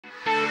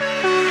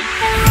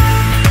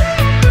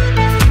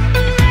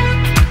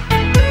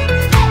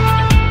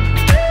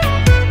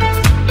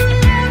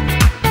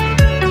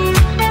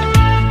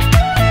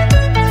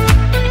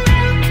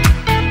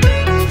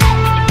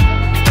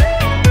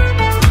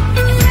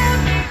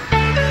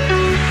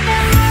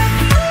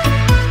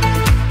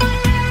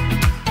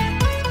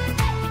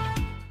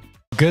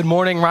Good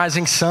morning,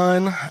 Rising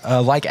Sun.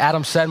 Like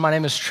Adam said, my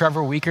name is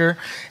Trevor Wheeker,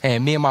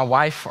 and me and my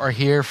wife are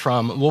here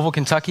from Louisville,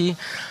 Kentucky.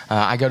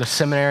 I go to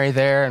seminary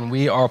there, and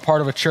we are a part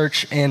of a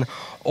church in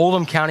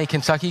Oldham County,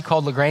 Kentucky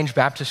called LaGrange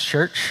Baptist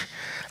Church.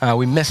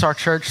 We miss our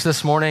church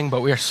this morning, but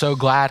we are so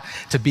glad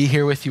to be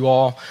here with you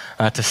all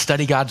to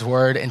study God's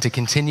Word and to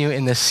continue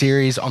in this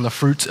series on the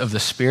fruits of the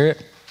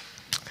Spirit.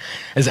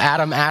 As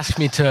Adam asked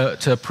me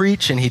to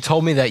preach, and he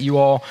told me that you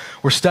all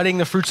were studying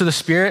the fruits of the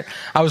Spirit,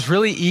 I was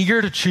really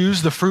eager to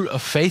choose the fruit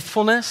of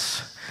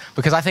faithfulness,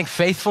 because I think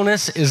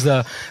faithfulness is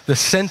the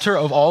center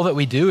of all that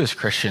we do as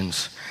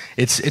Christians.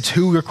 It's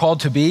who we're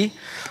called to be,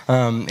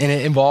 and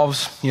it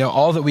involves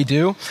all that we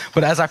do.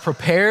 But as I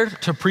prepared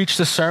to preach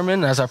the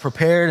sermon, as I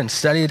prepared and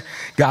studied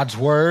God's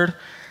Word,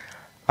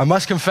 I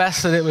must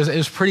confess that it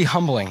was pretty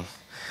humbling,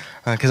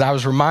 because I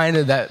was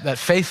reminded that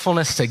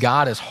faithfulness to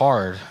God is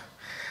hard.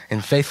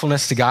 And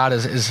faithfulness to God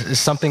is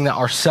something that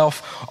our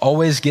self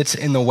always gets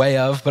in the way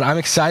of. But I'm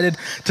excited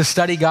to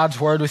study God's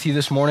Word with you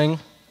this morning.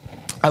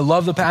 I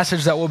love the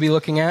passage that we'll be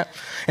looking at.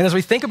 And as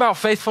we think about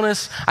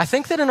faithfulness, I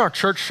think that in our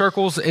church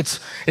circles,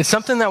 it's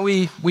something that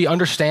we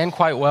understand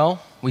quite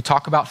well. We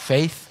talk about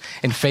faith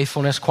and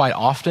faithfulness quite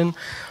often.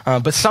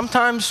 But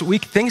sometimes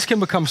things can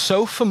become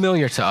so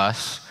familiar to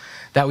us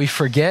that we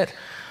forget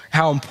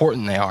how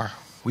important they are.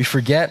 We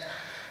forget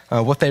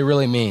what they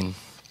really mean.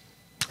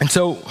 And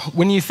so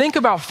when you think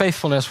about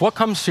faithfulness, what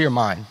comes to your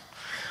mind?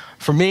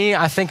 For me,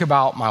 I think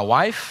about my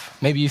wife.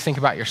 Maybe you think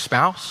about your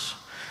spouse.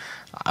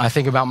 I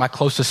think about my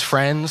closest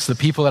friends, the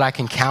people that I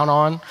can count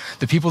on,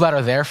 the people that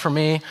are there for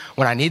me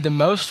when I need them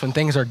most, when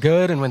things are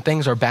good and when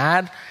things are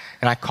bad,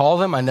 and I call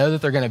them, I know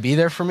that they're going to be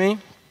there for me.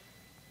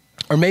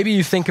 Or maybe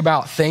you think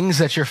about things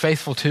that you're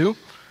faithful to.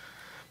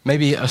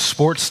 Maybe a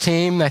sports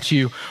team that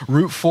you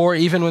root for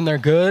even when they're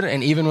good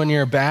and even when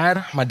you're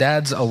bad. My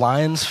dad's a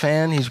Lions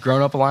fan. He's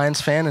grown up a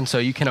Lions fan. And so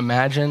you can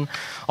imagine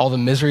all the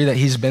misery that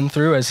he's been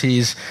through as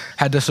he's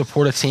had to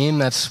support a team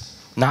that's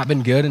not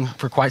been good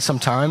for quite some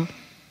time.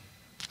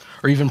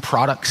 Or even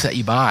products that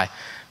you buy.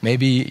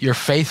 Maybe you're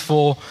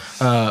faithful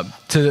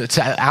to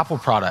Apple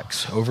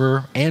products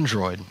over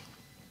Android.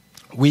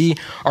 We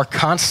are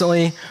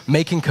constantly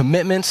making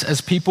commitments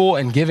as people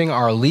and giving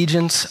our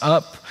allegiance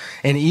up,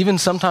 and even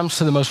sometimes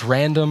to the most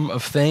random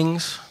of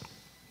things.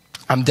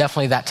 I'm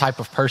definitely that type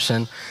of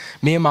person.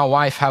 Me and my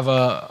wife have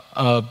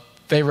a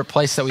favorite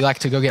place that we like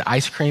to go get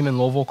ice cream in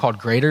Louisville called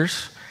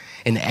Grater's.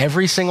 And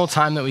every single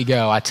time that we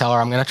go, I tell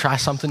her I'm going to try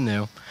something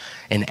new.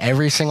 And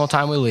every single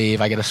time we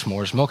leave, I get a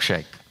s'mores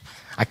milkshake.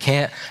 I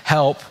can't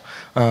help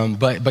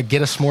but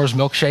get a s'mores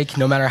milkshake.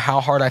 No matter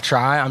how hard I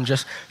try, I'm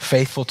just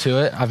faithful to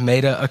it. I've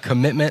made a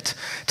commitment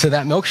to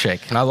that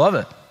milkshake, and I love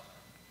it.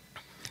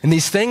 And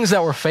these things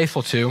that we're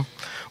faithful to,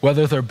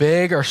 whether they're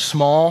big or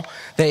small,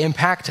 they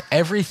impact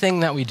everything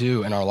that we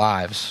do in our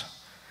lives.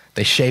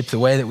 They shape the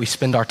way that we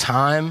spend our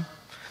time.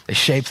 They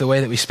shape the way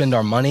that we spend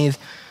our money.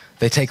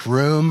 They take up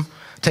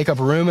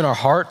room in our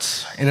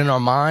hearts and in our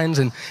minds.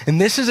 And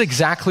this is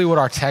exactly what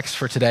our text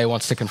for today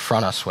wants to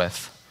confront us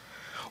with.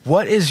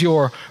 What is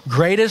your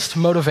greatest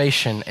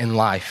motivation in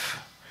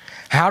life?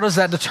 How does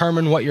that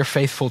determine what you're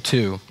faithful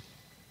to?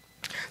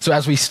 So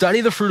as we study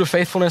the fruit of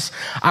faithfulness,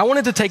 I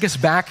wanted to take us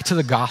back to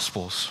the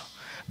Gospels,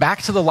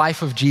 back to the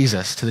life of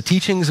Jesus, to the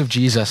teachings of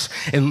Jesus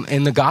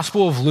in the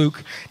Gospel of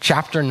Luke,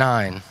 chapter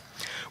 9.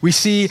 We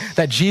see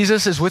that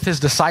Jesus is with his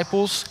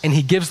disciples and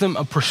he gives them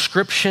a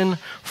prescription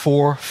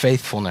for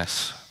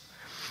faithfulness.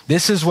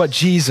 This is what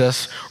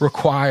Jesus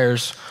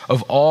requires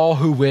of all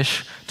who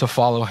wish to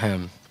follow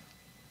him.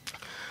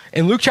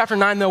 In Luke chapter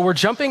 9, though, we're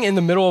jumping in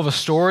the middle of a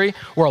story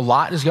where a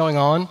lot is going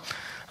on.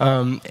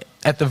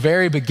 At the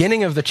very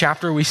beginning of the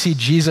chapter, we see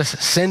Jesus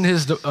send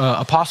his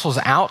apostles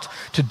out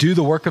to do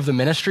the work of the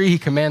ministry. He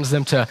commands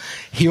them to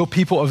heal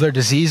people of their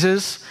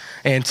diseases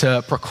and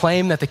to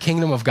proclaim that the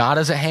kingdom of God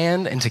is at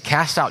hand and to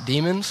cast out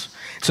demons.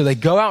 So they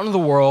go out into the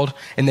world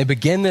and they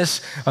begin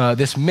this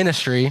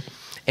ministry,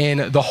 and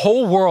the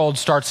whole world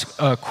starts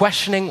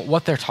questioning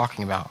what they're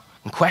talking about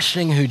and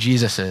questioning who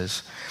Jesus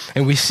is.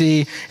 And we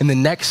see in the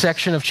next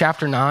section of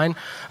chapter 9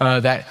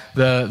 that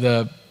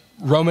the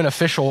Roman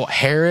official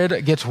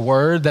Herod gets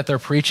word that they're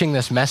preaching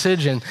this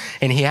message, and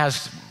he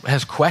has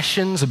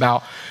questions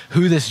about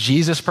who this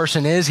Jesus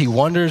person is. He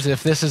wonders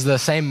if this is the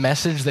same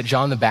message that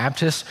John the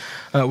Baptist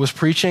was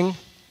preaching.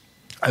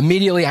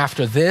 Immediately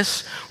after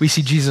this, we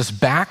see Jesus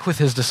back with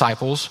his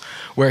disciples,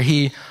 where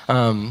he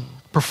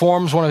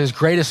performs one of his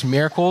greatest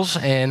miracles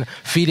in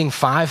feeding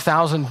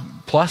 5,000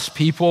 plus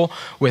people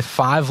with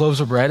 5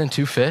 loaves of bread and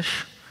 2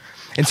 fish.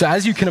 And so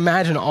as you can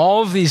imagine,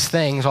 all of these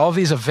things, all of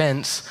these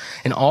events,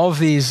 and all of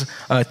these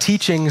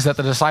teachings that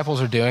the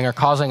disciples are doing are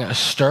causing a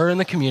stir in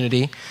the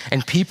community,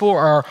 and people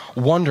are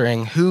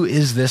wondering, who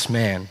is this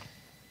man?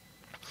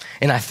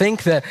 And I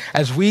think that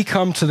as we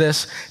come to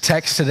this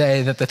text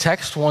today, that the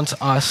text wants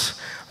us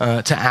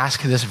to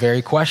ask this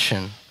very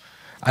question.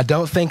 I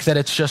don't think that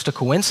it's just a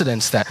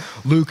coincidence that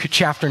Luke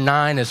chapter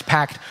 9 is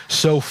packed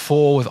so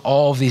full with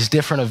all of these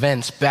different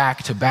events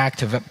back to back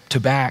to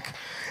back.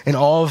 And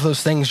all of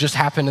those things just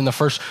happened in the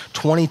first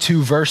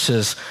 22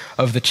 verses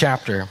of the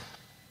chapter.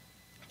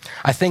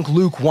 I think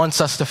Luke wants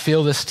us to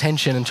feel this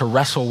tension and to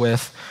wrestle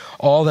with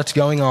all that's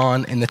going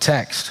on in the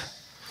text,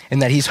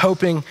 and that he's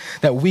hoping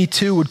that we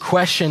too would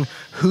question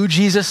who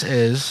Jesus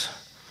is,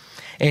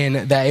 and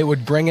that it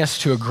would bring us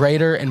to a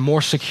greater and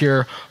more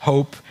secure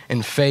hope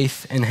and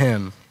faith in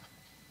him.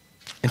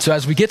 And so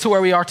as we get to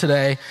where we are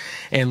today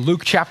in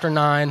Luke chapter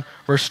 9,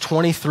 verse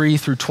 23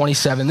 through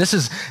 27, this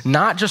is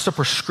not just a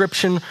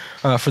prescription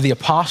for the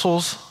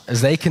apostles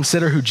as they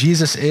consider who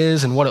Jesus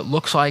is and what it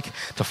looks like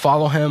to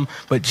follow him,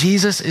 but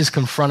Jesus is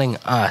confronting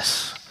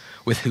us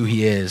with who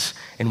he is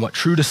and what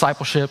true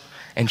discipleship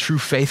and true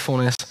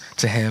faithfulness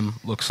to him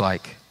looks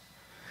like.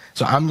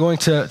 So I'm going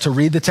to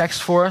read the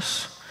text for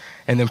us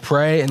and then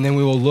pray, and then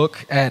we will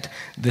look at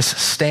this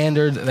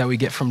standard that we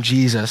get from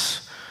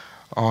Jesus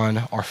on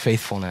our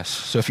faithfulness.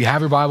 So if you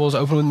have your Bibles,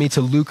 open with me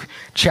to Luke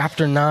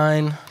chapter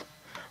 9,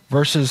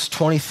 verses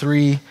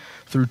 23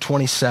 through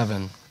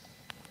 27.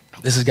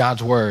 This is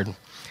God's word.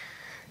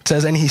 It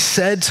says, "And he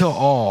said to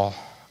all,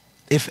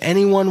 'If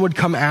anyone would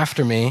come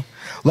after me,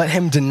 let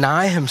him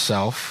deny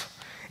himself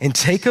and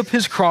take up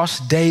his cross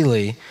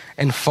daily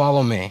and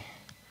follow me.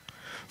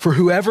 For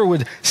whoever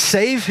would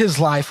save his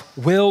life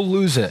will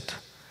lose it,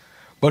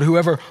 but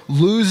whoever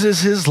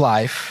loses his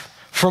life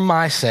for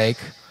my sake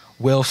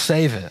will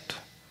save it.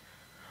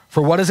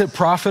 For what does it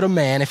profit a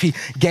man if he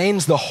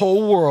gains the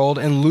whole world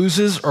and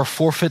loses or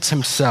forfeits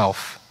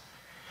himself?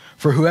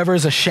 For whoever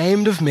is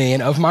ashamed of me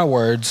and of my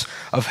words,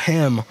 of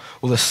him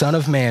will the Son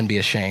of Man be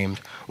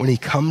ashamed when he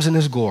comes in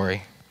his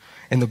glory,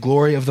 in the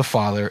glory of the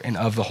Father and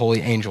of the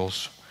holy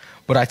angels.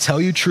 But I tell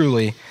you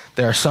truly,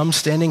 there are some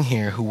standing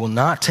here who will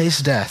not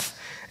taste death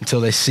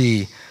until they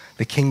see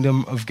the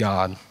kingdom of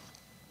God.'"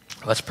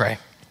 Let's pray.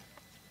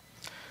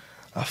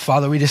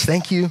 Father, we just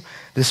thank you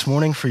this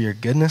morning for your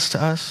goodness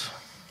to us.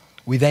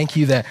 We thank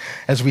you that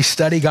as we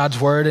study God's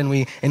word and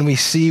we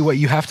see what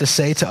you have to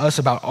say to us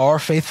about our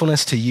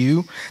faithfulness to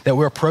you, that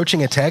we're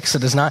approaching a text that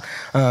does not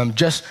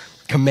just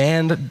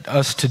command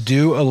us to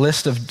do a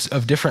list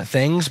of different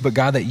things, but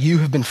God, that you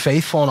have been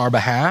faithful on our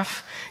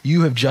behalf.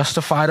 You have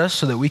justified us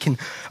so that we can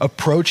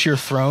approach your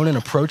throne and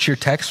approach your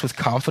text with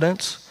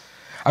confidence.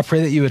 I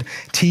pray that you would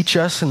teach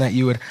us and that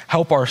you would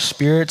help our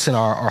spirits and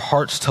our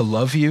hearts to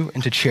love you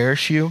and to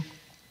cherish you.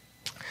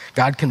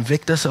 God,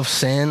 convict us of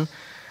sin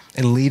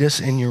and lead us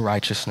in your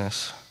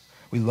righteousness.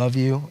 We love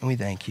you and we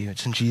thank you.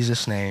 It's in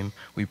Jesus' name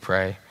we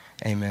pray.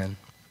 Amen.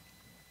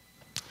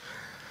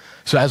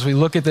 So as we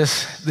look at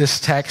this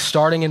text,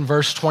 starting in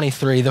verse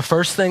 23, the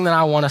first thing that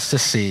I want us to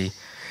see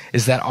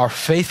is that our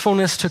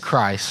faithfulness to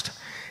Christ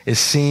is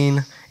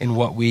seen in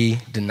what we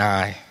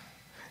deny.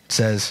 It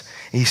says,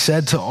 "He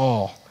said to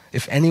all,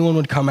 'If anyone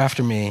would come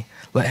after me,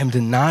 let him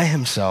deny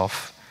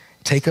himself,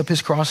 take up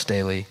his cross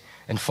daily,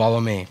 and follow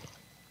me.'"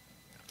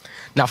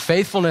 Now,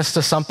 faithfulness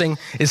to something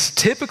is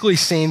typically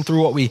seen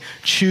through what we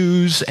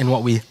choose and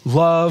what we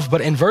love.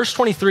 But in verse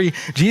 23,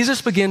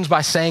 Jesus begins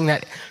by saying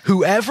that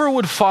whoever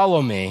would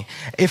follow me,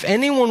 if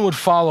anyone would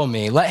follow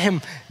me, let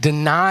him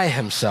deny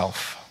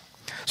himself.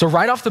 So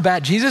right off the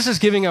bat, Jesus is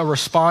giving a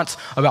response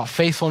about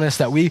faithfulness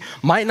that we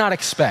might not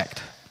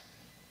expect.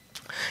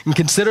 And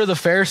consider the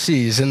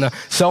Pharisees and the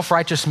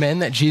self-righteous men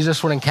that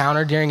Jesus would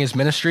encounter during his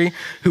ministry,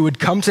 who would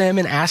come to him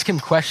and ask him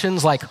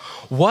questions like,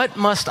 "What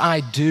must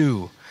I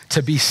do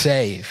to be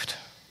saved?"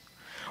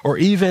 Or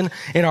even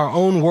in our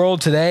own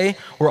world today,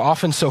 we're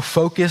often so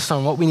focused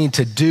on what we need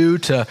to do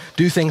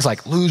things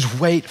like lose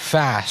weight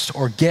fast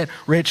or get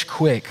rich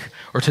quick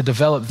or to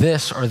develop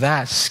this or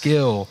that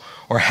skill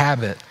or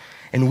habit.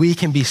 And we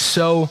can be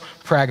so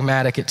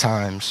pragmatic at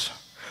times.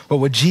 But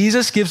what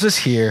Jesus gives us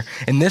here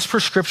in this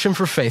prescription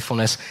for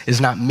faithfulness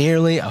is not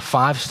merely a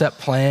 5-step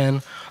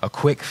plan, a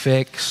quick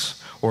fix,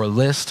 or a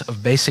list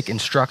of basic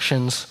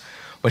instructions,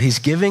 but he's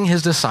giving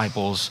his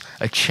disciples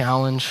a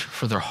challenge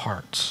for their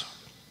hearts.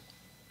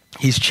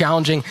 He's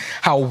challenging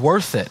how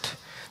worth it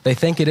they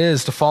think it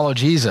is to follow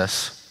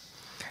Jesus.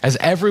 As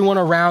everyone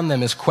around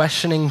them is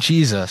questioning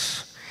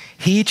Jesus,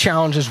 he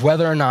challenges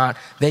whether or not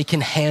they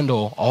can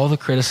handle all the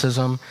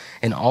criticism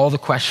and all the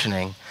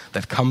questioning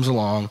that comes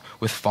along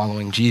with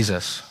following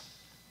Jesus.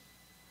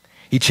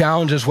 He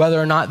challenges whether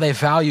or not they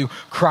value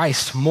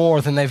Christ more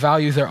than they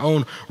value their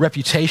own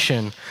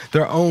reputation,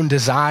 their own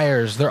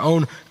desires, their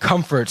own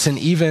comforts, and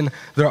even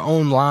their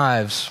own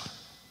lives.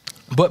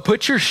 But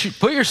put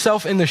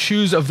yourself in the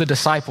shoes of the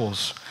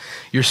disciples.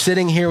 You're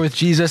sitting here with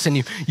Jesus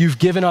and you've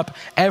given up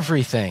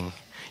everything.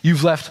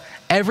 You've left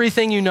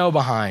everything you know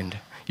behind,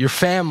 your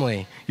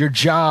family, your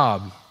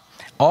job,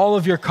 all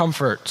of your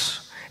comforts.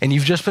 And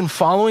you've just been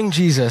following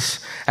Jesus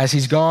as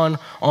he's gone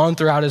on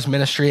throughout his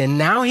ministry. And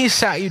now he's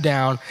sat you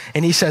down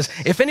and he says,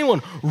 if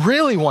anyone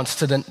really wants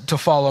to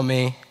follow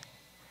me,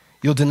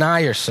 you'll deny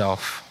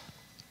yourself.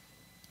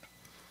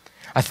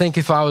 I think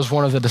if I was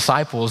one of the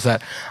disciples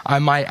that I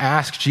might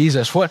ask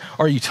Jesus, what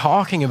are you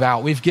talking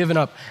about? We've given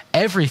up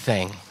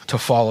everything to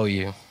follow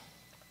you.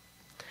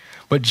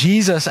 But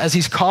Jesus, as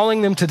he's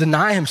calling them to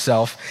deny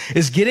himself,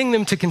 is getting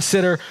them to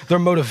consider their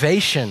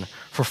motivation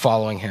for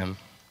following him.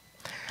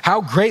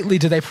 How greatly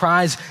do they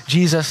prize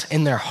Jesus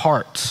in their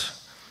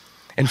hearts?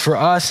 And for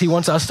us, he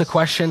wants us to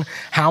question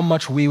how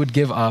much we would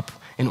give up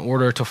in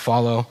order to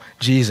follow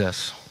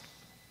Jesus.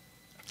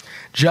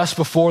 Just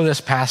before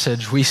this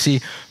passage, we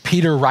see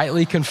Peter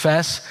rightly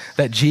confess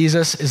that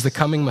Jesus is the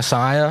coming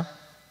Messiah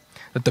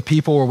that the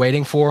people were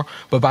waiting for.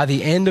 But by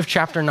the end of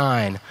chapter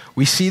 9,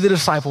 we see the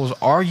disciples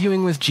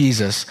arguing with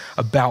Jesus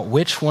about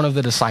which one of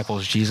the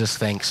disciples Jesus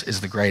thinks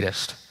is the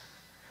greatest.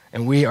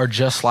 And we are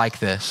just like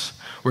this.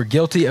 We're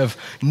guilty of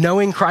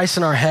knowing Christ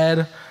in our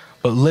head,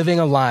 but living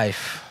a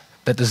life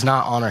that does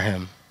not honor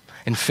him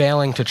and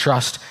failing to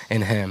trust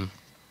in him.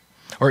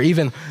 Or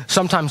even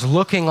sometimes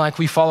looking like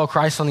we follow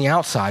Christ on the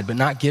outside, but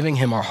not giving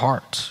him our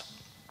hearts.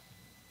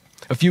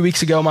 A few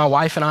weeks ago, my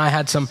wife and I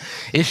had some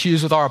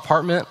issues with our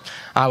apartment.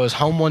 I was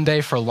home one day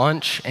for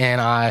lunch,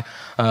 and I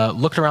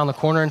looked around the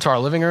corner into our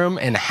living room,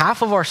 and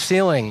half of our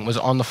ceiling was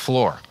on the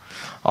floor.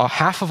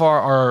 Half of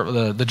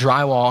the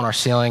drywall on our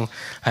ceiling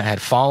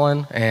had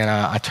fallen, and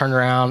I turned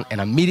around,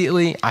 and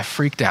immediately I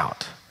freaked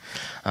out.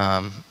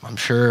 I'm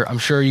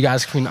sure you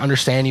guys can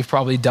understand. You've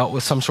probably dealt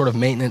with some sort of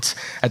maintenance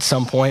at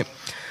some point.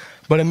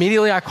 But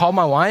immediately I called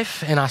my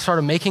wife and I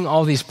started making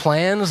all these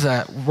plans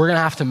that we're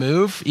gonna have to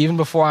move. Even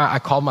before I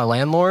called my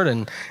landlord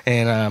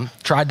and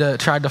tried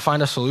to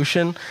find a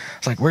solution.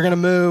 It's like, we're gonna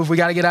move. We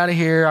got to get out of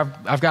here.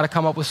 I've got to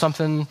come up with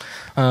something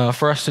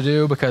for us to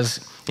do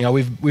because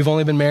we've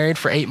only been married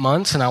for 8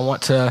 months, and I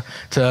want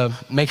to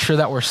make sure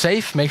that we're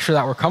safe, make sure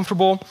that we're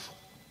comfortable.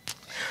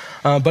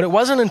 But it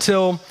wasn't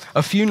until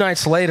a few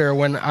nights later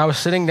when I was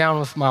sitting down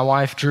with my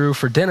wife, Drew,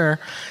 for dinner,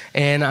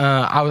 and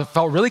I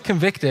felt really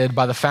convicted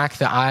by the fact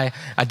that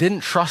I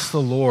didn't trust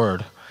the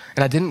Lord,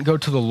 and I didn't go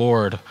to the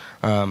Lord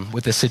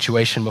with this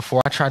situation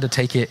before I tried to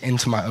take it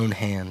into my own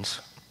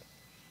hands.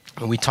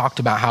 And we talked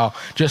about how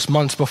just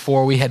months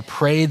before we had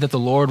prayed that the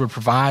Lord would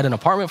provide an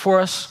apartment for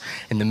us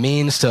and the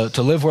means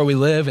to live where we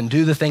live and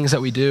do the things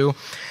that we do.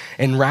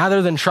 And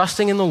rather than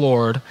trusting in the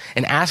Lord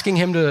and asking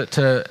him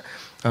to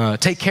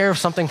take care of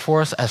something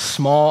for us as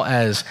small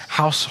as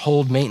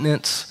household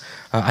maintenance,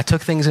 I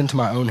took things into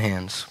my own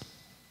hands.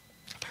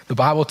 The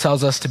Bible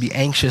tells us to be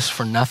anxious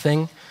for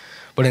nothing,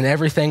 but in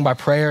everything by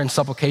prayer and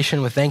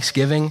supplication with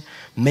thanksgiving,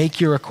 make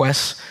your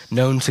requests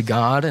known to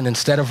God. And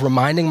instead of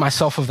reminding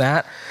myself of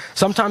that,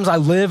 sometimes I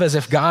live as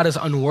if God is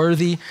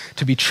unworthy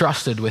to be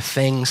trusted with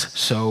things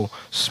so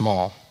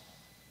small.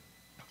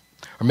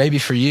 Or maybe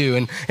for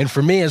you and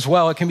for me as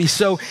well, it can be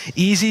so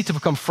easy to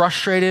become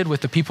frustrated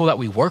with the people that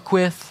we work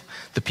with,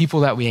 the people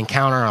that we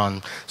encounter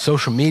on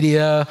social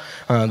media,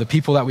 the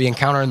people that we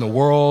encounter in the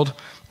world.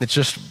 It's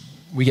just,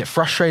 we get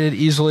frustrated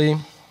easily.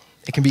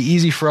 It can be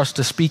easy for us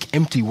to speak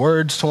empty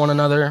words to one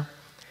another.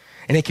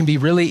 And it can be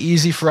really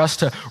easy for us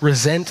to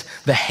resent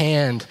the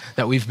hand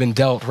that we've been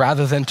dealt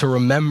rather than to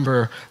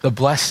remember the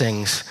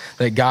blessings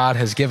that God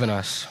has given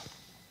us.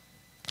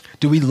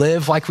 Do we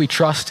live like we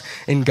trust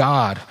in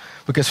God?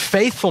 Because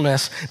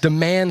faithfulness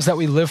demands that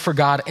we live for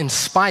God in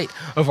spite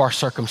of our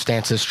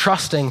circumstances,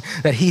 trusting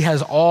that he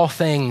has all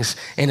things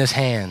in his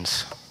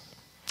hands.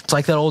 It's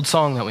like that old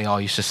song that we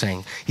all used to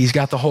sing. He's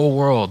got the whole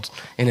world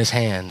in his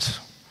hands.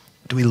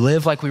 Do we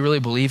live like we really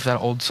believe that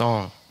old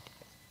song?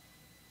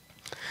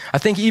 I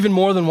think even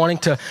more than wanting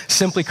to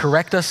simply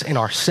correct us in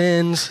our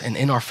sins and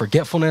in our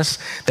forgetfulness,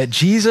 that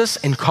Jesus,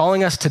 in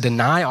calling us to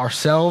deny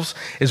ourselves,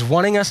 is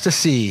wanting us to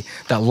see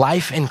that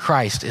life in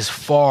Christ is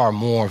far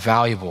more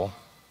valuable.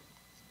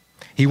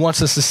 He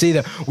wants us to see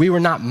that we were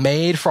not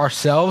made for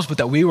ourselves, but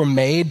that we were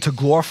made to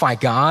glorify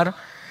God.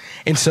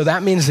 And so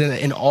that means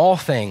that in all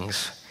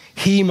things,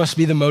 he must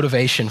be the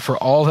motivation for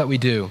all that we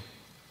do.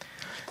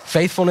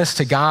 Faithfulness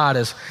to God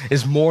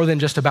is more than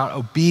just about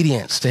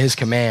obedience to his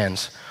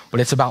commands,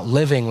 but it's about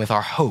living with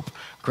our hope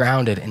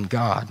grounded in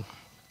God.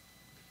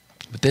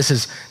 But this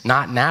is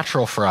not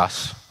natural for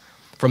us.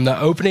 From the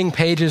opening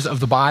pages of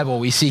the Bible,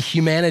 we see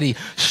humanity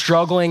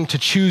struggling to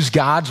choose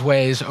God's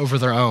ways over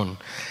their own.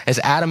 As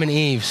Adam and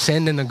Eve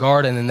sinned in the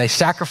garden and they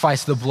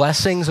sacrificed the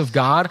blessings of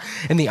God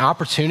and the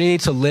opportunity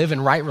to live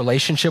in right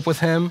relationship with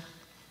him,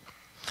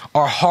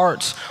 our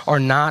hearts are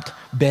not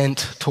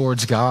bent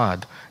towards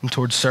God and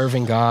towards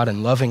serving God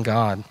and loving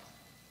God.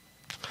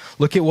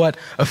 Look at what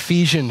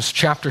Ephesians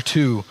chapter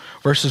 2,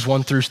 verses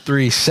 1 through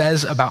 3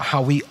 says about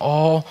how we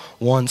all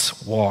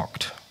once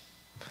walked.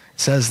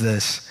 It says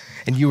this,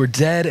 "And you were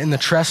dead in the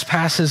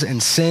trespasses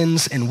and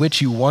sins in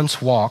which you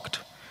once walked,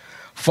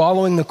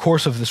 following the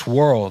course of this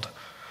world,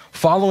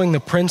 following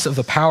the prince of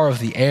the power of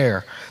the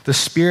air, the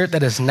spirit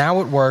that is now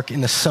at work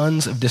in the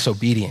sons of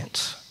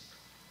disobedience,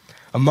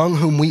 among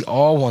whom we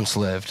all once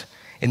lived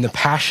in the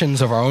passions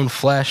of our own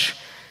flesh,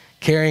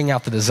 carrying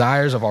out the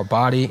desires of our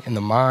body and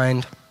the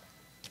mind,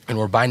 and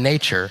were by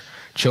nature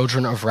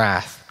children of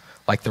wrath,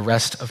 like the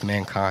rest of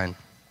mankind.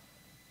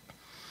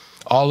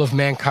 All of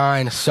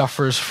mankind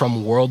suffers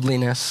from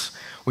worldliness.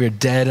 We are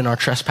dead in our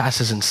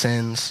trespasses and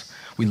sins.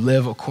 We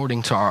live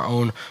according to our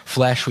own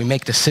flesh. We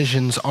make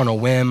decisions on a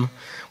whim.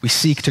 We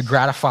seek to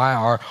gratify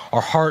our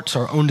hearts,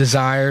 our own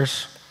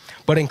desires.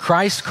 But in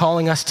Christ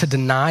calling us to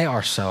deny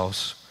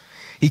ourselves,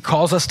 he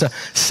calls us to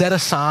set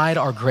aside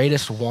our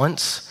greatest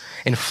wants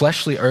and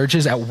fleshly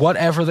urges at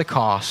whatever the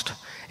cost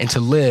and to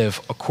live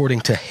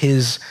according to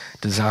his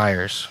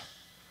desires.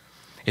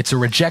 It's a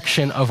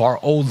rejection of our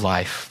old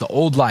life, the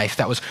old life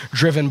that was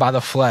driven by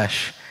the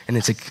flesh, and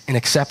it's an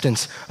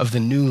acceptance of the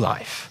new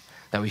life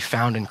that we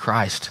found in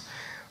Christ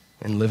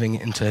and living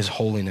into his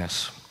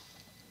holiness.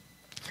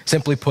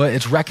 Simply put,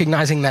 it's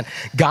recognizing that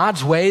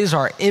God's ways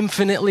are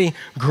infinitely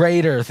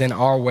greater than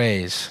our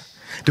ways.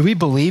 Do we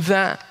believe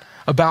that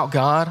about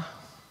God?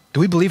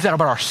 Do we believe that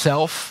about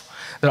ourselves?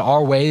 That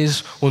our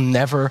ways will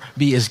never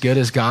be as good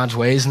as God's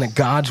ways and that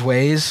God's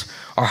ways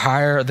are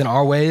higher than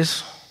our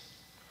ways?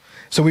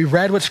 So we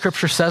read what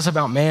Scripture says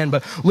about man,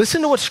 but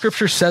listen to what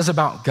Scripture says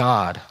about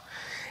God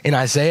in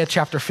Isaiah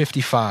chapter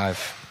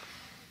 55.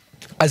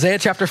 Isaiah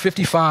chapter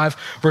 55,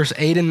 verse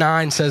 8 and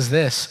 9 says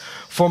this,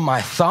 "For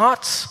my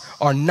thoughts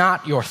are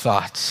not your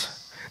thoughts,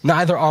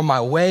 neither are my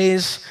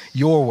ways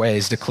your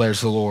ways, declares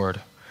the Lord.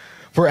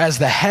 For as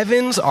the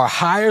heavens are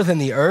higher than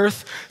the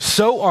earth,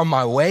 so are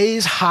my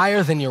ways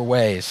higher than your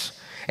ways,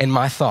 and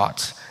my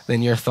thoughts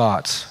than your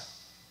thoughts."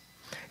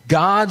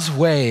 God's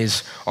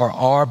ways are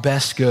our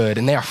best good,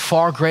 and they are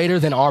far greater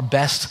than our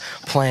best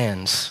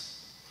plans.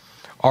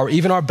 Or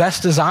even our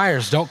best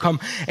desires don't come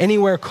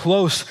anywhere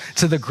close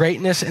to the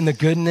greatness and the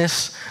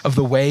goodness of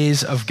the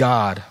ways of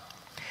God.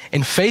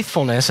 And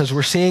faithfulness, as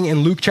we're seeing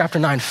in Luke chapter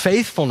 9,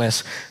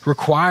 faithfulness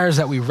requires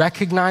that we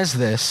recognize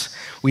this,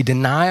 we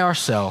deny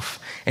ourselves,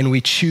 and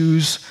we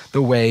choose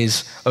the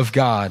ways of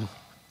God.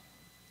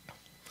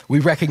 We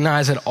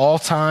recognize at all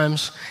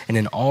times and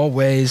in all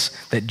ways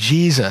that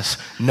Jesus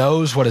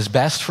knows what is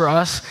best for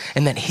us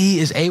and that he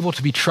is able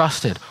to be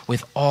trusted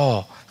with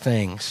all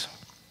things.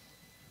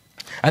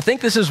 I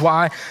think this is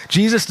why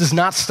Jesus does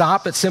not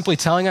stop at simply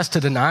telling us to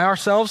deny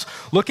ourselves.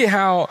 Look at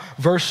how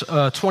verse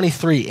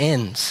 23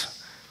 ends.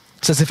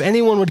 It says, "If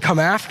anyone would come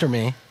after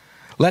me,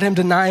 let him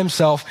deny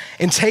himself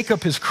and take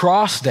up his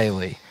cross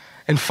daily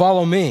and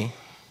follow me."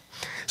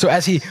 So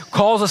as he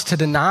calls us to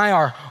deny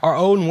our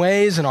own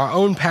ways and our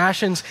own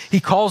passions, he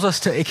calls us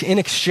to, in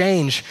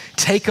exchange,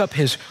 take up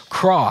his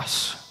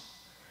cross,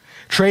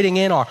 trading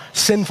in our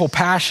sinful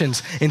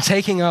passions and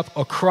taking up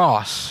a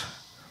cross,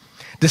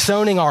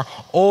 disowning our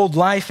old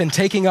life and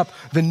taking up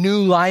the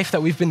new life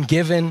that we've been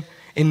given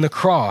in the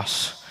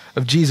cross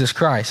of Jesus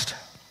Christ.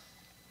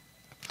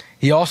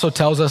 He also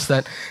tells us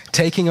that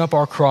taking up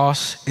our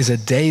cross is a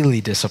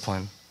daily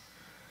discipline.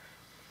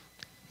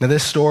 Now,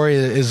 this story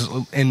is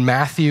in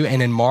Matthew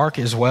and in Mark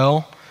as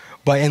well,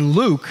 but in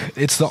Luke,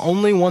 it's the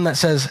only one that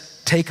says,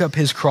 take up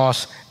his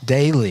cross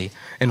daily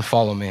and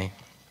follow me.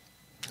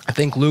 I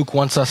think Luke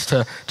wants us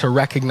to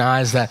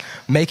recognize that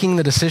making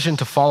the decision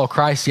to follow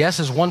Christ,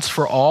 yes, is once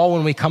for all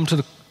when we come to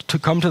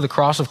the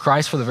cross of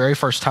Christ for the very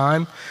first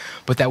time,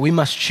 but that we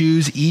must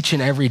choose each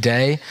and every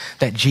day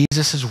that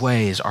Jesus'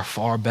 ways are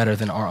far better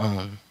than our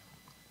own.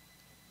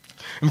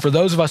 And for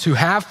those of us who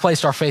have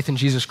placed our faith in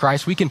Jesus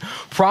Christ, we can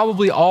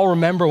probably all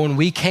remember when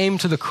we came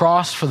to the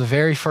cross for the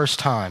very first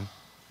time.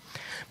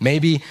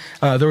 Maybe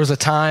there was a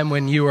time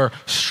when you were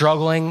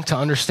struggling to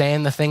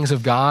understand the things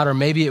of God, or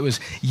maybe it was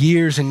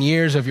years and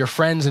years of your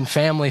friends and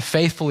family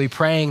faithfully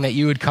praying that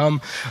you would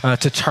come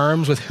to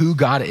terms with who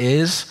God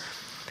is.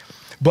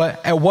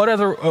 But at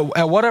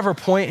whatever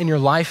point in your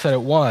life that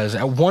it was,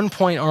 at one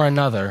point or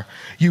another,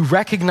 you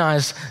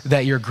recognized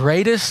that your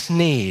greatest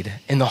need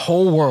in the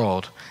whole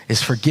world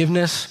is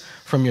forgiveness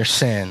from your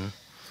sin,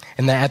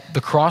 and that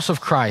the cross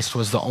of Christ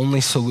was the only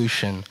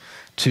solution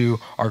to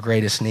our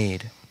greatest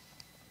need.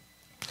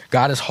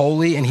 God is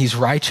holy and he's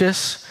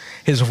righteous.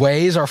 His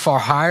ways are far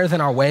higher than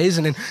our ways,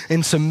 and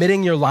in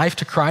submitting your life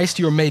to Christ,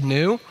 you are made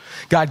new.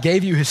 God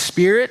gave you his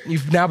Spirit.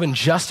 You've now been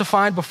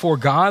justified before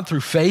God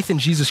through faith in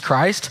Jesus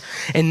Christ.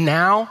 And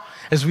now,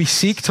 as we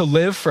seek to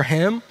live for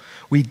him,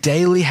 we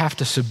daily have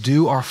to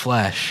subdue our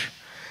flesh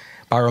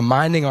by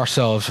reminding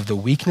ourselves of the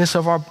weakness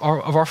of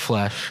our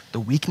flesh, the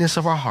weakness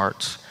of our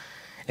hearts,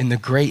 and the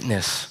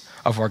greatness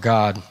of our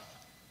God.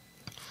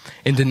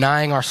 In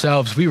denying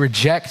ourselves, we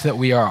reject that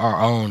we are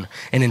our own.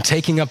 And in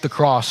taking up the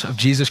cross of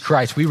Jesus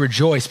Christ, we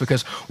rejoice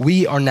because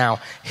we are now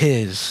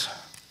his.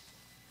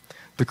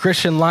 The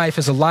Christian life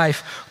is a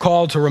life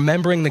called to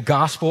remembering the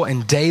gospel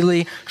and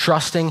daily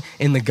trusting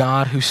in the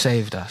God who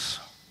saved us.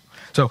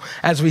 So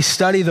as we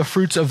study the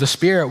fruits of the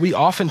Spirit, we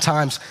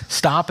oftentimes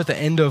stop at the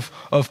end of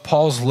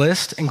Paul's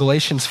list in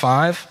Galatians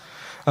 5,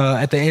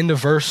 at the end of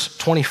verse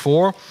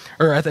 24,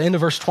 or at the end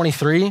of verse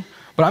 23.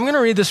 But I'm going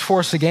to read this for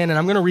us again, and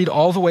I'm going to read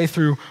all the way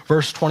through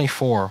verse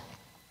 24.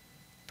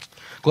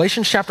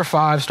 Galatians chapter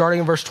 5, starting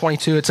in verse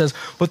 22, it says,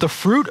 "But the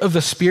fruit of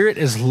the Spirit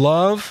is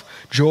love,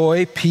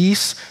 joy,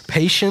 peace,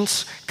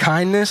 patience,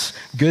 kindness,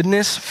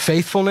 goodness,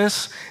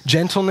 faithfulness,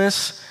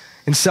 gentleness,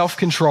 and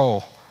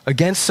self-control.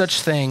 Against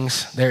such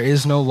things there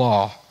is no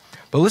law."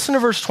 But listen to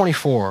verse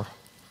 24.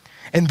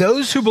 "And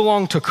those who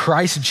belong to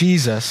Christ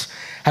Jesus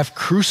have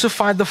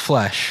crucified the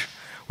flesh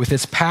with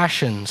its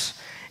passions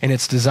and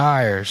its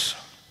desires."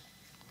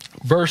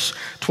 Verse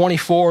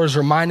 24 is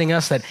reminding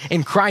us that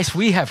in Christ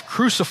we have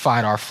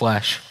crucified our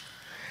flesh,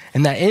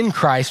 and that in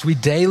Christ we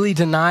daily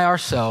deny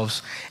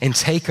ourselves and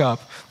take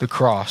up the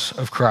cross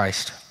of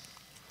Christ.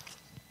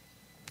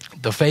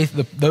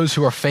 Those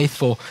who are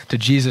faithful to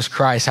Jesus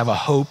Christ have a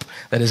hope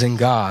that is in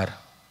God.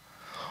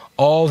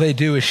 All they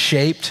do is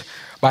shaped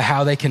by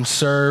how they can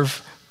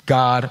serve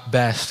God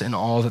best in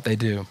all that they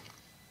do.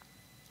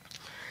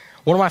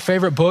 One of my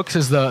favorite books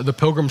is The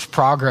Pilgrim's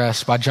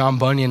Progress by John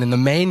Bunyan, and the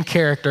main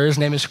character, his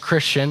name is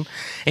Christian,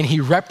 and he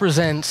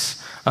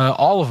represents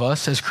all of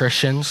us as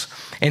Christians,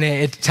 and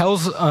it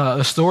tells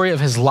a story of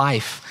his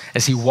life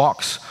as he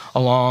walks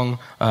along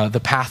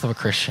the path of a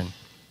Christian.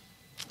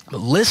 But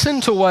listen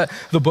to what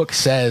the book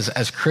says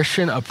as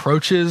Christian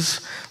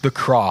approaches the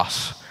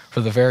cross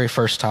for the very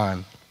first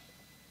time.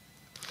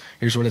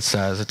 Here's what it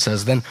says. It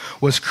says, Then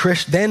was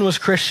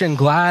Christian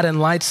glad and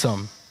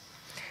lightsome,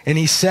 and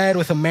he said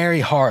with a merry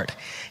heart,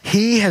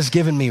 He has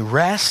given me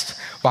rest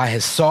by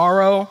his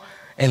sorrow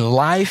and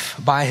life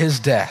by his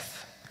death.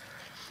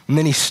 And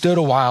then he stood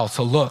a while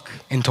to look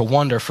and to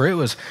wonder, for it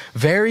was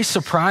very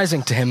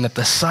surprising to him that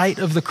the sight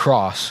of the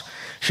cross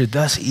should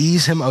thus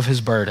ease him of his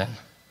burden.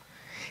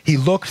 He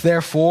looked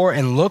therefore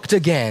and looked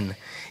again,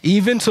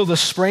 even till the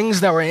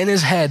springs that were in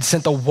his head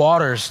sent the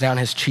waters down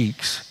his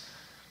cheeks.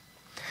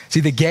 See,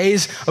 the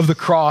gaze of the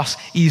cross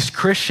eased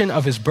Christian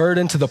of his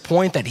burden to the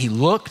point that he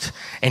looked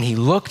and he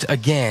looked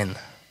again.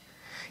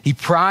 He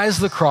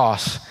prized the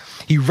cross.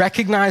 He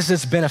recognized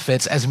its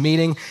benefits as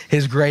meeting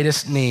his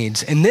greatest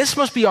needs. And this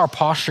must be our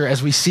posture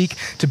as we seek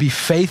to be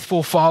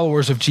faithful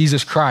followers of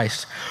Jesus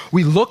Christ.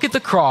 We look at the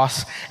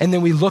cross and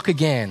then we look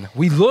again.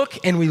 We look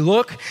and we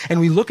look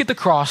and we look at the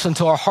cross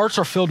until our hearts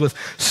are filled with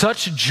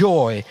such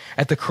joy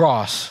at the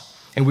cross.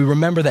 And we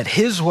remember that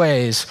his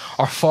ways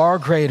are far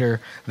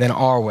greater than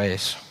our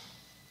ways.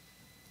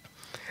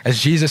 As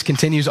Jesus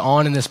continues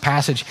on in this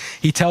passage,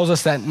 he tells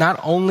us that not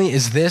only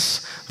is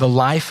this the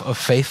life of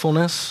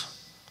faithfulness,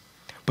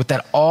 but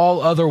that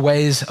all other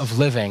ways of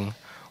living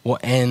will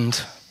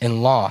end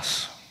in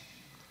loss.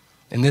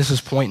 And this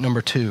is point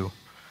number 2.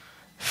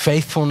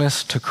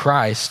 Faithfulness to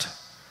Christ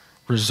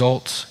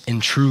results in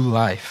true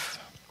life.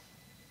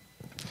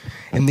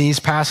 In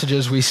these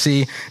passages, we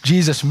see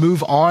Jesus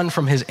move on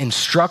from his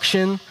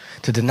instruction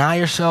to deny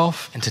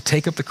yourself and to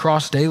take up the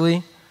cross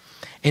daily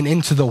and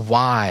into the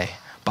why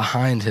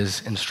behind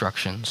his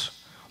instructions.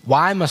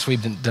 Why must we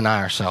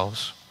deny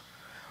ourselves?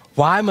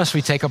 Why must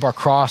we take up our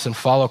cross and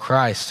follow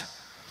Christ?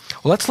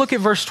 Well, let's look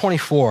at verse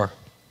 24.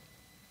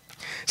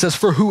 It says,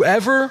 For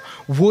whoever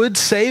would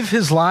save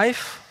his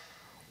life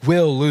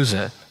will lose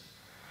it,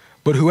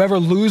 but whoever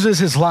loses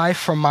his life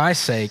for my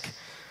sake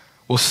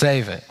will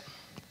save it.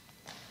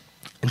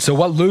 And so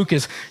what Luke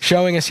is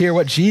showing us here,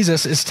 what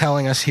Jesus is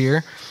telling us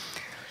here,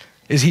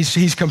 is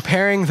he's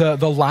comparing the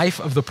life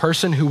of the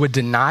person who would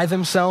deny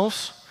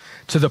themselves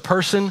to the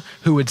person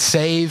who would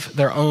save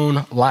their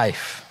own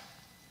life.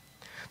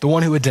 The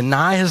one who would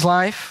deny his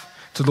life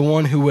to the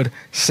one who would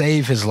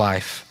save his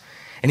life.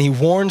 And he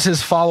warns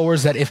his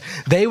followers that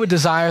if they would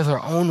desire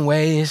their own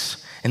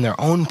ways and their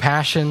own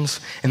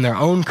passions and their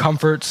own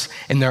comforts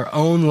and their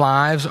own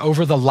lives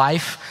over the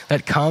life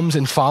that comes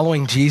in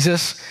following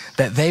Jesus,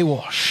 that they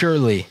will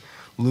surely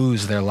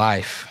lose their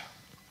life.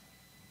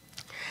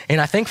 And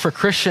I think for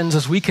Christians,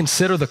 as we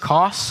consider the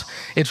costs,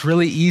 it's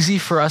really easy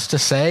for us to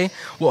say,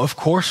 well, of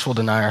course we'll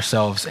deny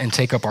ourselves and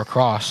take up our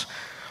cross.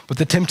 But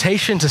the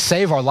temptation to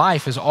save our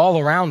life is all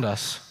around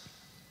us.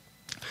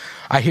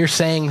 I hear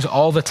sayings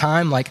all the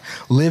time like,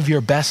 live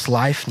your best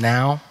life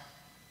now,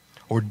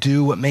 or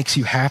do what makes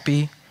you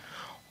happy,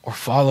 or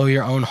follow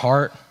your own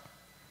heart.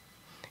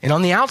 And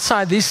on the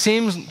outside, these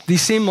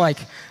seem like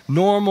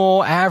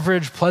normal,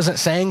 average, pleasant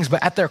sayings,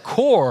 but at their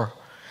core,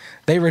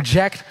 they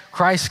reject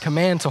Christ's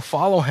command to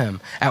follow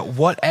him at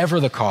whatever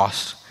the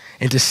cost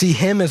and to see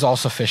him as all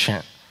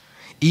sufficient,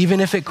 even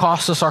if it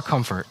costs us our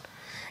comfort,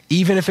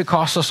 even if it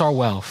costs us our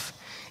wealth,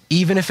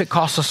 even if it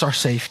costs us our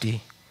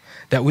safety,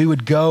 that we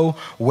would go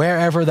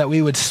wherever, that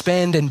we would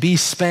spend and be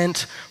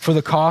spent for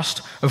the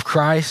cost of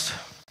Christ,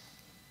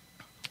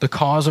 the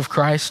cause of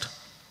Christ.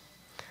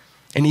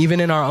 And even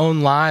in our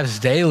own lives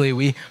daily,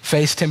 we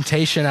face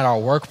temptation at our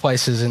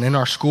workplaces and in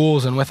our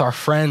schools and with our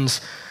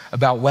friends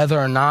about whether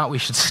or not we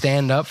should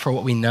stand up for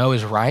what we know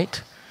is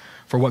right,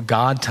 for what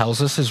God tells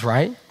us is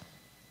right,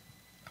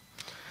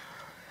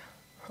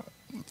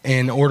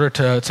 in order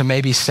to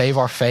maybe save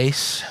our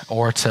face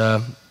or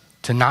to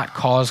not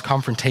cause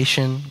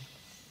confrontation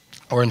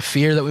or in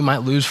fear that we might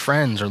lose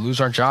friends or lose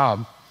our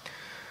job.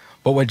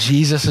 But what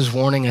Jesus is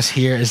warning us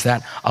here is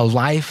that a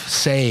life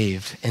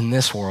saved in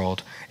this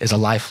world is a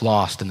life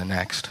lost in the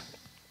next.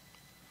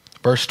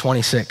 Verse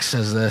 26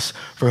 says this,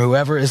 For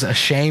whoever is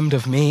ashamed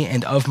of me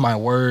and of my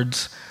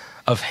words,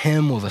 of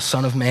him will the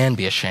Son of Man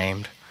be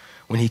ashamed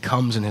when he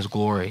comes in his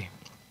glory.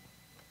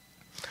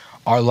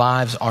 Our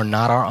lives are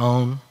not our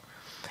own,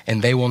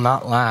 and they will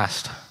not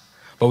last.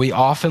 But we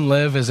often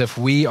live as if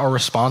we are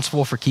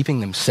responsible for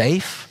keeping them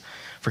safe,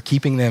 for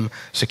keeping them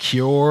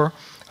secure,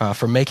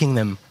 for making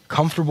them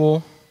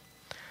comfortable.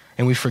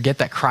 And we forget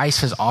that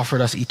Christ has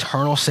offered us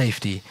eternal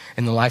safety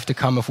in the life to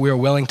come if we are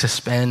willing to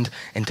spend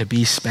and to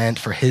be spent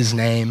for his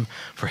name,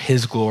 for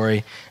his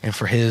glory, and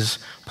for his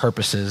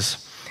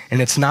purposes.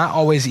 And it's not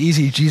always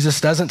easy.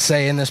 Jesus doesn't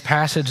say in this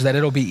passage that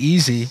it'll be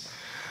easy,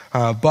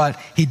 but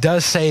he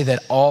does say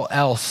that all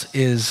else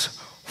is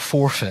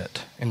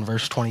forfeit in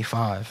verse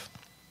 25.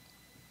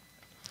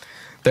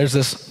 There's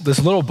this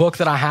little book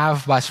that I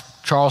have by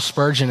Charles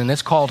Spurgeon, and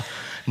it's called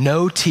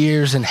No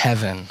Tears in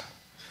Heaven.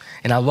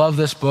 And I love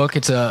this book.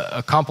 It's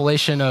a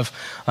compilation of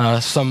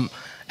some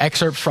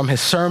excerpts from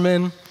his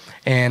sermon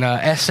and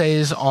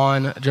essays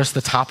on just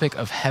the topic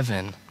of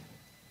heaven.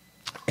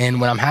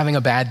 And when I'm having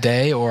a bad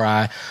day, or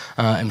I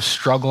am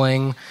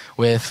struggling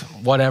with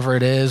whatever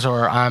it is,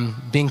 or I'm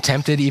being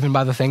tempted even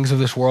by the things of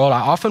this world,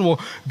 I often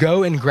will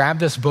go and grab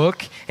this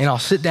book and I'll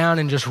sit down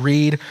and just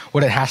read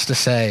what it has to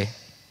say.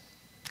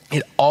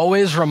 It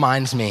always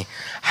reminds me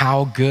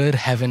how good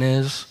heaven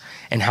is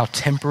and how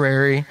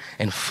temporary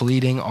and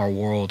fleeting our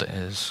world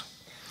is.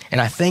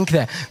 And I think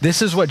that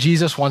this is what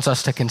Jesus wants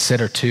us to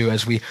consider too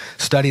as we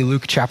study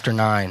Luke chapter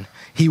 9.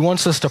 He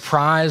wants us to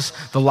prize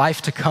the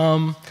life to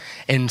come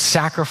and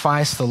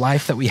sacrifice the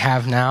life that we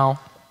have now.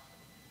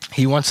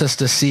 He wants us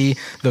to see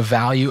the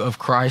value of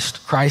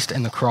Christ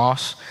and the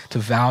cross, to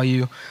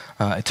value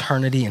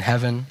eternity in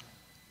heaven.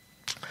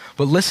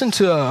 But listen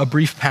to a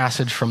brief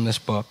passage from this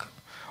book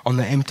on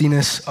the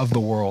emptiness of the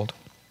world.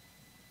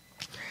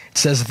 It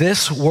says,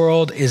 "This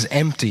world is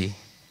empty.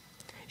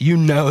 You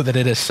know that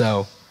it is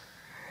so.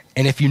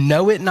 And if you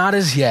know it not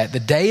as yet, the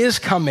day is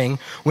coming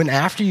when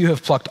after you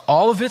have plucked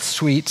all of its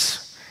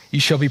sweets, you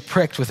shall be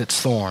pricked with its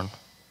thorn.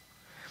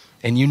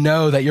 And you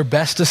know that your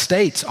best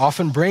estates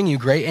often bring you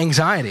great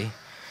anxiety,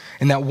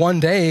 and that one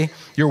day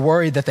you're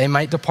worried that they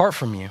might depart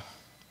from you.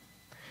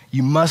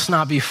 You must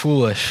not be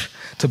foolish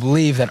to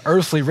believe that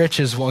earthly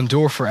riches will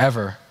endure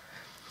forever.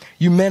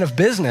 You men of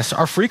business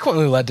are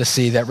frequently led to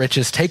see that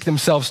riches take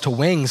themselves to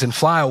wings and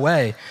fly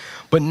away,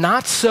 but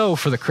not so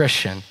for the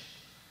Christian.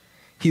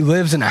 He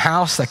lives in a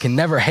house that can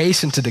never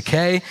hasten to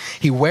decay.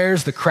 He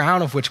wears the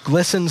crown of which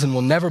glistens and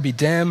will never be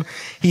dim.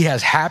 He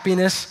has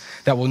happiness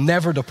that will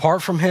never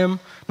depart from him,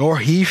 nor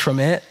he from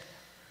it.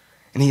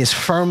 And he is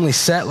firmly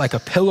set like a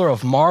pillar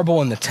of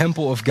marble in the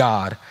temple of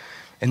God.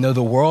 And though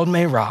the world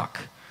may rock,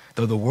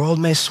 though the world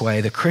may sway,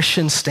 the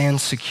Christian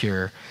stands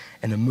secure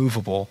and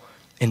immovable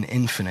in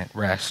infinite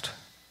rest."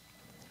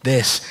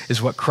 This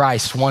is what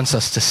Christ wants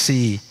us to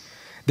see.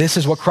 This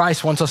is what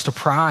Christ wants us to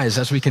prize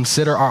as we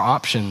consider our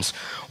options,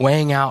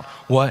 weighing out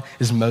what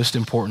is most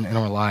important in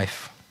our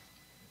life.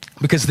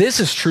 Because this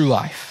is true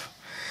life.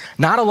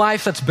 Not a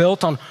life that's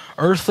built on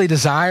earthly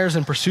desires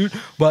and pursuit,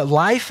 but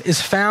life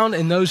is found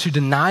in those who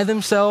deny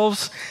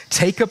themselves,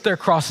 take up their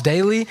cross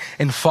daily,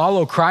 and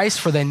follow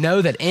Christ, for they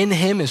know that in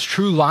him is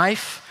true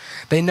life.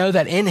 They know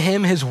that in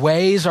him his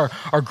ways are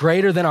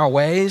greater than our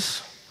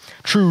ways.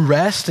 True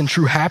rest and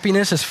true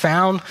happiness is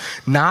found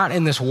not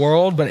in this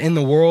world, but in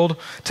the world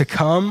to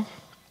come.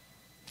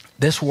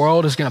 This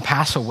world is going to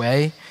pass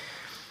away,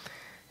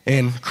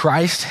 and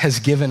Christ has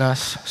given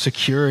us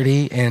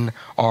security in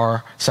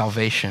our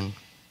salvation,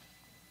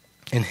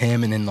 in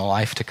him and in the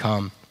life to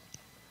come.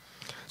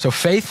 So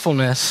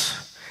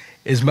faithfulness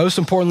is, most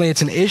importantly,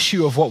 it's an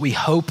issue of what we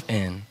hope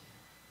in.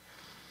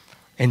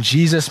 And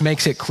Jesus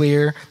makes it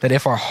clear that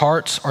if our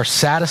hearts are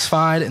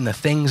satisfied in the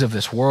things of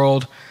this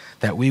world,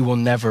 that we will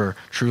never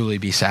truly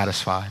be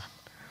satisfied.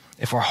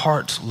 If our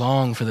hearts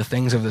long for the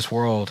things of this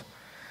world,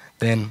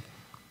 then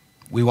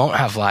we won't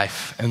have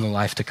life in the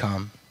life to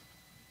come.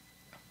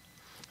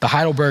 The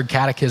Heidelberg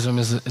Catechism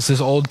is this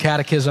old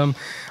catechism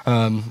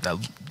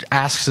that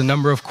asks a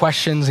number of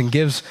questions and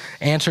gives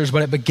answers,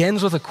 but it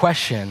begins with a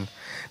question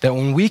that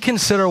when we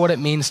consider what it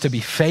means to be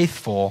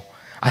faithful,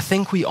 I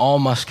think we all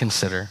must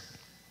consider.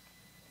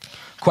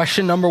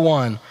 Question number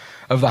 1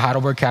 of the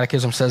Heidelberg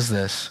Catechism says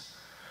this: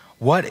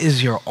 what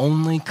is your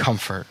only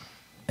comfort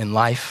in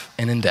life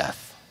and in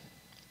death?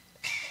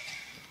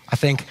 I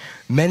think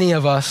many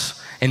of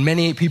us and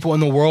many people in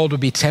the world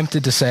would be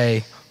tempted to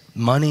say,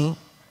 money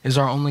is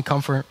our only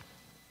comfort.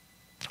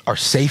 Our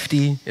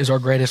safety is our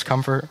greatest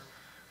comfort.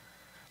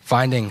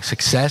 Finding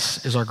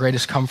success is our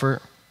greatest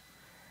comfort.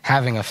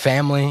 Having a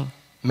family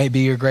may be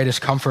your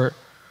greatest comfort.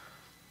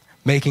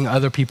 Making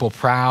other people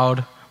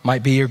proud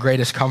might be your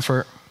greatest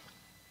comfort.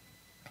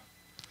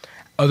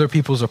 Other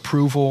people's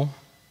approval.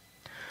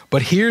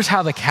 But here's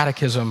how the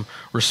Catechism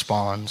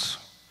responds.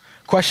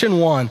 Question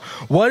 1,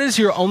 what is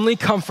your only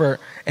comfort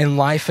in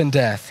life and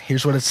death?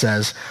 Here's what it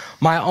says: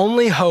 my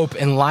only hope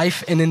in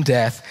life and in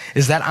death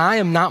is that I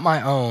am not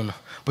my own,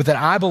 but that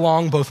I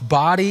belong both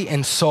body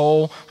and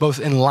soul, both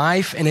in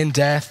life and in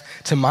death,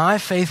 to my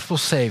faithful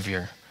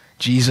Savior,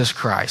 Jesus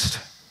Christ.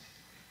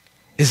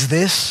 Is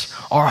this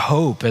our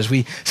hope as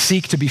we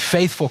seek to be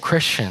faithful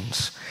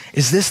Christians?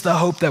 Is this the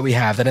hope that we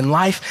have, that in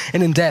life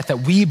and in death, that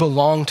we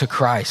belong to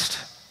Christ?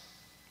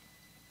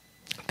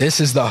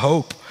 This is the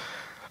hope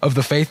of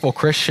the faithful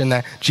Christian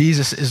that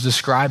Jesus is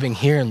describing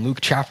here in Luke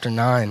chapter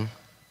 9.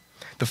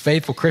 The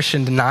faithful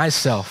Christian denies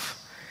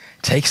self,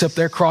 takes up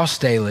their cross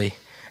daily,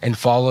 and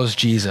follows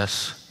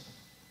Jesus.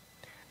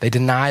 They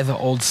deny the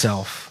old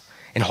self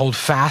and hold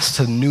fast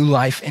to new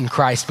life in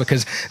Christ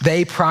because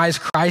they prize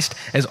Christ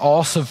as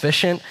all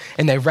sufficient,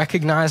 and they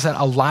recognize that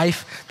a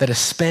life that is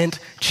spent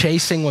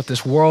chasing what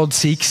this world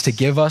seeks to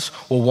give us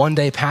will one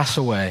day pass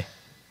away.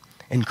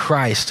 and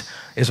Christ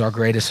is our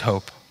greatest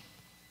hope.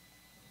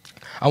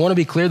 I want to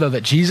be clear, though,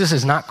 that Jesus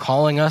is not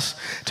calling us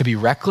to be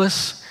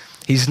reckless.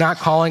 He's not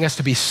calling us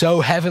to be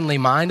so heavenly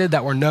minded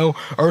that we're no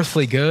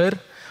earthly good,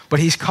 but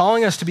he's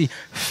calling us to be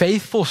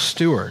faithful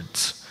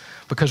stewards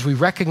because we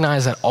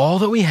recognize that all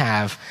that we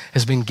have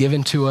has been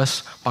given to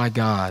us by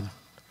God.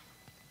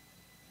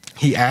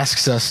 He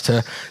asks us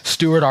to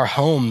steward our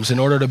homes in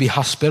order to be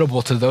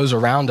hospitable to those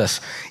around us,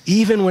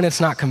 even when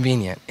it's not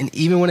convenient and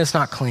even when it's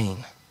not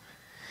clean.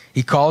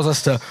 He calls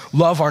us to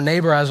love our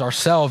neighbor as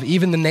ourselves,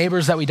 even the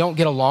neighbors that we don't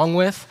get along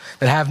with,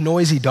 that have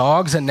noisy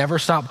dogs that never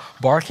stop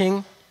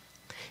barking.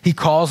 He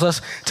calls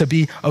us to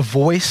be a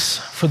voice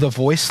for the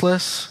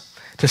voiceless,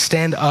 to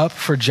stand up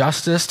for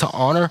justice, to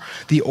honor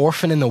the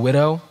orphan and the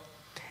widow,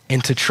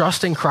 and to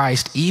trust in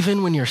Christ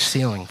even when your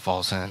ceiling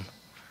falls in.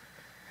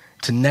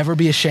 To never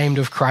be ashamed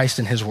of Christ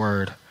and his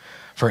word,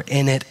 for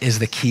in it is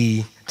the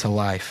key to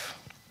life.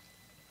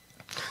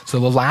 So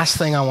the last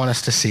thing I want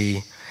us to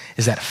see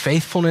is that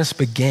faithfulness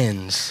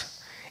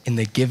begins in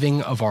the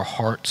giving of our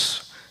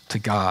hearts to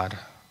God.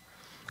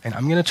 And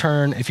I'm going to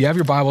turn, if you have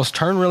your Bibles,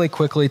 turn really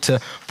quickly to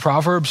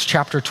Proverbs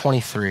chapter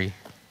 23.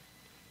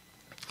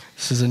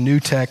 This is a new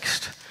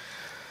text,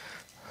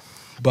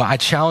 but I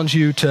challenge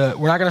you to,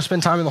 we're not going to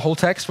spend time in the whole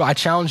text, but I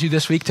challenge you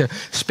this week to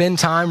spend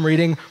time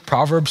reading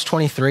Proverbs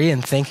 23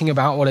 and thinking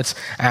about what it's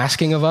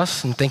asking of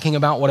us and thinking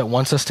about what it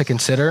wants us to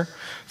consider.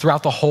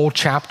 Throughout the whole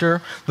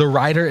chapter, the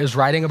writer is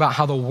writing about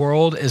how the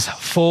world is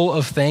full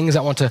of things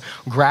that want to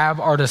grab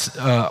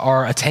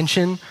our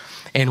attention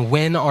and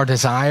win our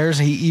desires.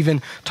 He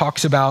even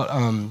talks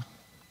about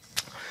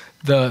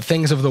the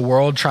things of the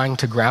world trying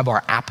to grab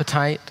our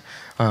appetite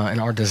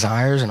and our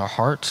desires and our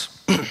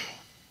hearts.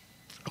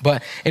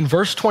 But in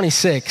verse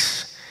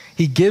 26,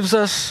 he gives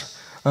us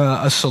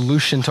a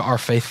solution to our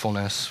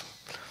faithfulness.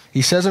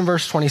 He says in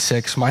verse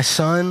 26, "My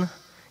son,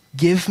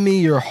 give me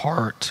your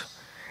heart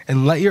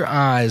and let your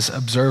eyes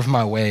observe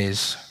my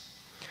ways."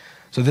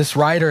 So this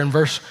writer in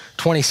verse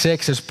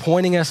 26 is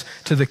pointing us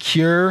to the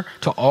cure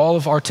to all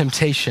of our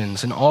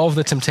temptations and all of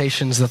the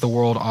temptations that the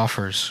world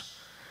offers.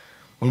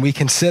 When we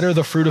consider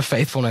the fruit of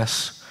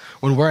faithfulness,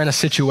 when we're in a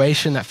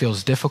situation that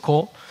feels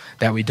difficult,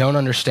 that we don't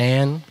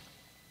understand,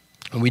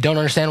 and we don't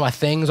understand why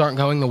things aren't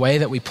going the way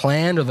that we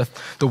planned or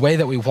the way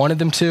that we wanted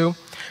them to,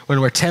 when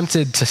we're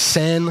tempted to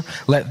sin,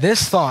 let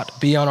this thought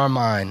be on our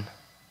mind.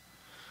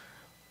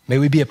 May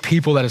we be a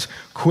people that is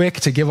quick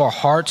to give our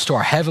hearts to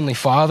our Heavenly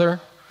Father.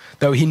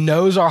 Though he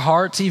knows our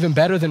hearts even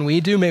better than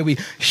we do, may we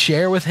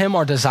share with him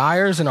our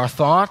desires and our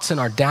thoughts and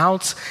our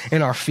doubts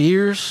and our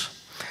fears.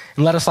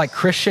 And let us, like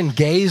Christian,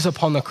 gaze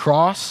upon the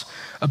cross,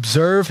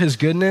 observe his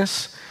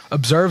goodness,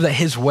 observe that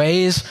his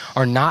ways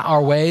are not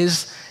our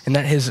ways, and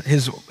that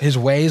his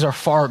ways are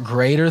far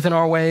greater than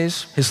our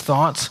ways. His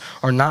thoughts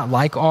are not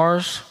like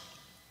ours.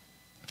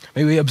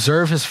 May we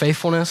observe his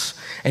faithfulness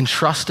and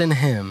trust in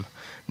him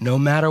no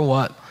matter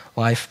what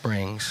life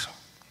brings.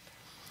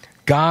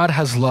 God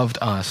has loved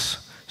us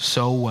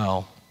so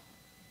well.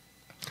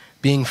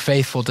 Being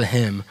faithful to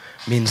him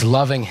means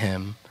loving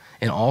him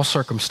in all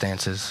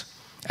circumstances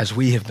as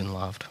we have been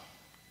loved.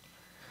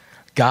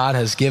 God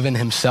has given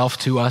himself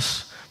to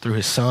us through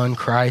his son,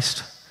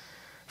 Christ.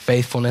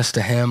 Faithfulness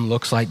to him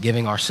looks like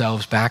giving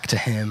ourselves back to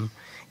him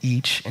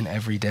each and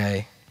every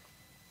day.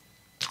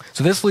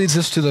 So this leads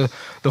us to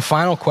the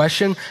final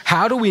question.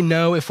 How do we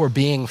know if we're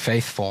being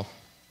faithful?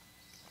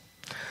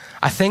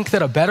 I think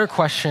that a better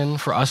question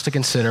for us to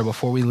consider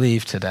before we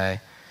leave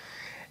today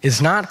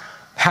is not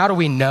how do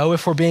we know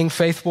if we're being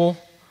faithful,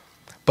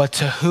 but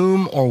to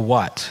whom or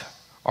what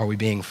are we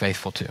being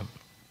faithful to?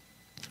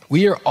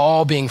 We are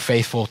all being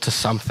faithful to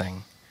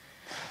something.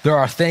 There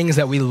are things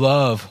that we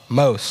love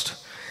most.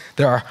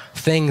 There are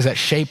things that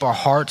shape our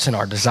hearts and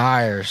our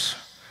desires.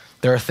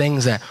 There are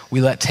things that we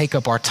let take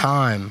up our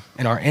time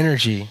and our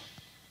energy.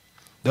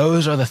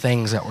 Those are the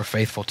things that we're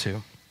faithful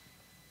to.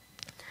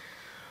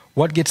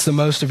 What gets the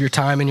most of your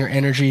time and your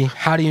energy?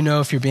 How do you know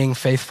if you're being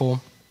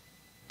faithful?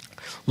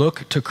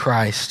 Look to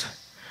Christ.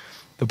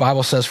 The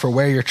Bible says, "For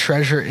where your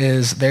treasure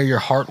is, there your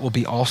heart will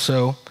be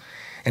also."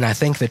 And I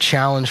think the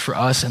challenge for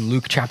us in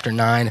Luke chapter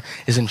 9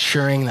 is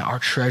ensuring that our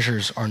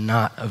treasures are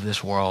not of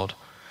this world,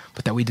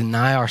 but that we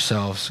deny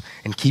ourselves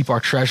and keep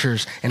our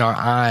treasures and our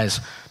eyes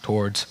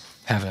towards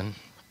heaven.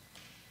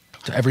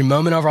 So every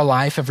moment of our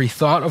life, every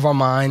thought of our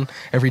mind,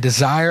 every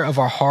desire of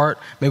our heart,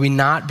 may we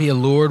not be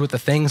allured with the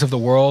things of the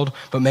world,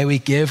 but may we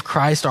give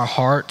Christ our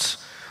hearts,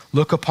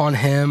 look upon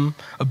him,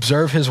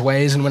 observe his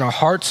ways, and when our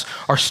hearts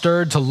are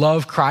stirred to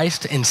love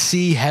Christ and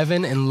see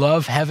heaven and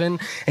love heaven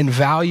and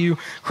value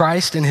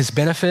Christ and his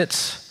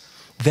benefits,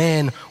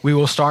 then we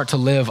will start to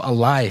live a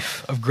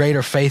life of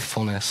greater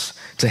faithfulness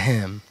to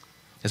him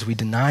as we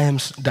deny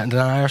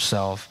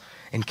ourselves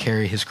and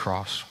carry his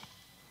cross.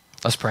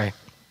 Let's pray.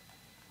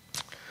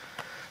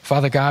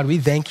 Father God, we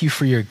thank you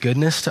for your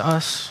goodness to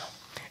us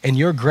and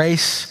your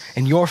grace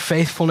and your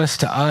faithfulness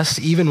to us,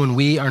 even when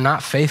we are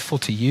not faithful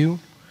to you.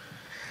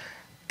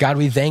 God,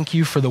 we thank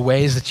you for the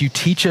ways that you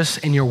teach us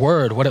in your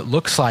word what it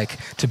looks like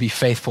to be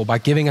faithful by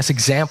giving us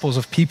examples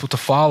of people to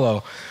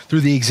follow through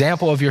the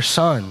example of your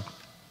Son.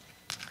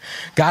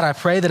 God, I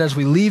pray that as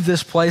we leave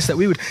this place that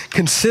we would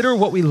consider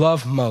what we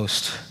love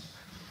most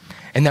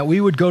and that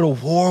we would go to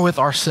war with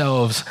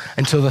ourselves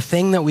until the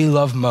thing that we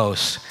love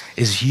most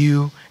is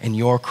you and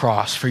your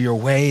cross. For your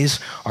ways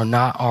are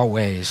not our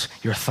ways.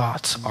 Your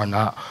thoughts are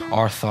not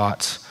our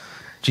thoughts.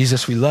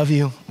 Jesus, we love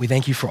you. We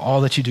thank you for all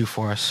that you do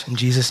for us. In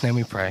Jesus' name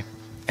we pray.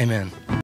 Amen.